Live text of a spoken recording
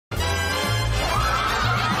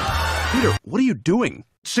Peter, what are you doing?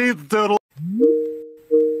 She's doodle.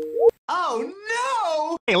 Oh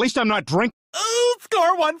no! Hey, at least I'm not drinking. Ooh,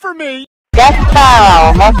 score one for me.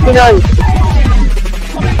 Jasper, 面白い。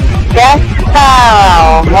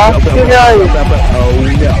Jasper, 面白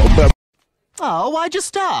い。Oh, why'd you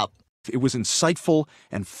stop? It was insightful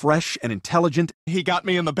and fresh and intelligent. He got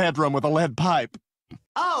me in the bedroom with a lead pipe.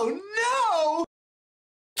 Oh no!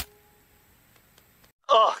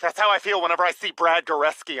 Ugh, that's how I feel whenever I see Brad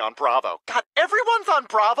Goreski on Bravo. God, everyone's on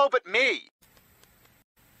Bravo but me.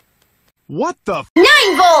 What the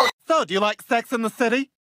 9 volts! So, do you like Sex in the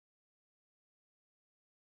City?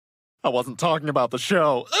 I wasn't talking about the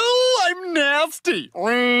show. Ooh, I'm nasty.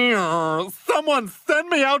 Someone send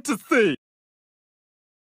me out to sea.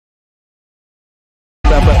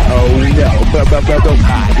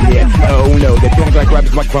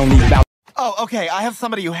 Oh, okay, I have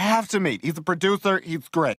somebody you have to meet. He's a producer, he's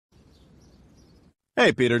great.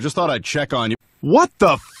 Hey, Peter, just thought I'd check on you. What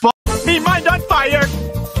the fuck? Me mind on fire!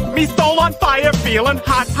 Me soul on fire, feeling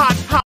hot, hot, hot.